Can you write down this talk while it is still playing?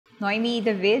Noemi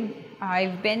David.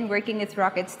 I've been working with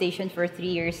Rocket Station for 3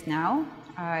 years now.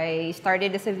 I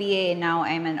started as a VA and now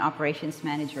I'm an operations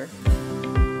manager.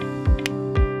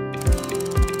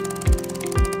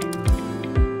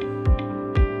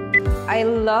 I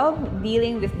love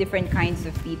dealing with different kinds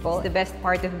of people. The best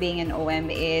part of being an OM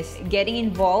is getting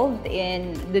involved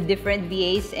in the different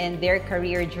VAs and their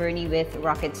career journey with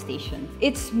Rocket Station.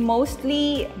 It's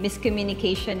mostly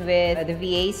miscommunication with the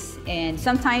VAs and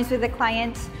sometimes with the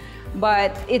clients,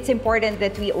 but it's important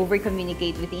that we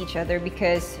over-communicate with each other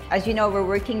because, as you know, we're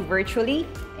working virtually,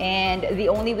 and the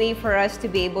only way for us to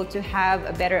be able to have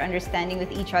a better understanding with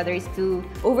each other is to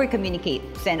over-communicate,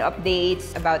 send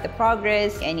updates about the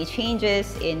progress, any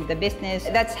changes in the business.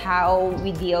 That's how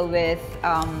we deal with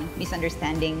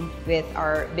misunderstanding with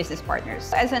our business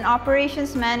partners. As an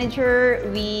operations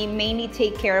manager, we mainly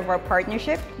take care of our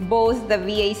partnership, both the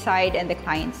VA side and the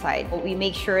client side. We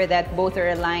make sure that both are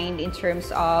aligned in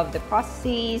terms of the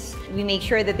processes. We make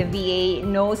sure that the VA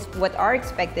knows what are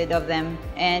expected of them,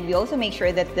 and we also make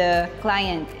sure that the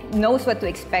client knows what to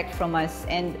expect from us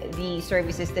and the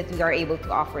services that we are able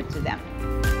to offer to them.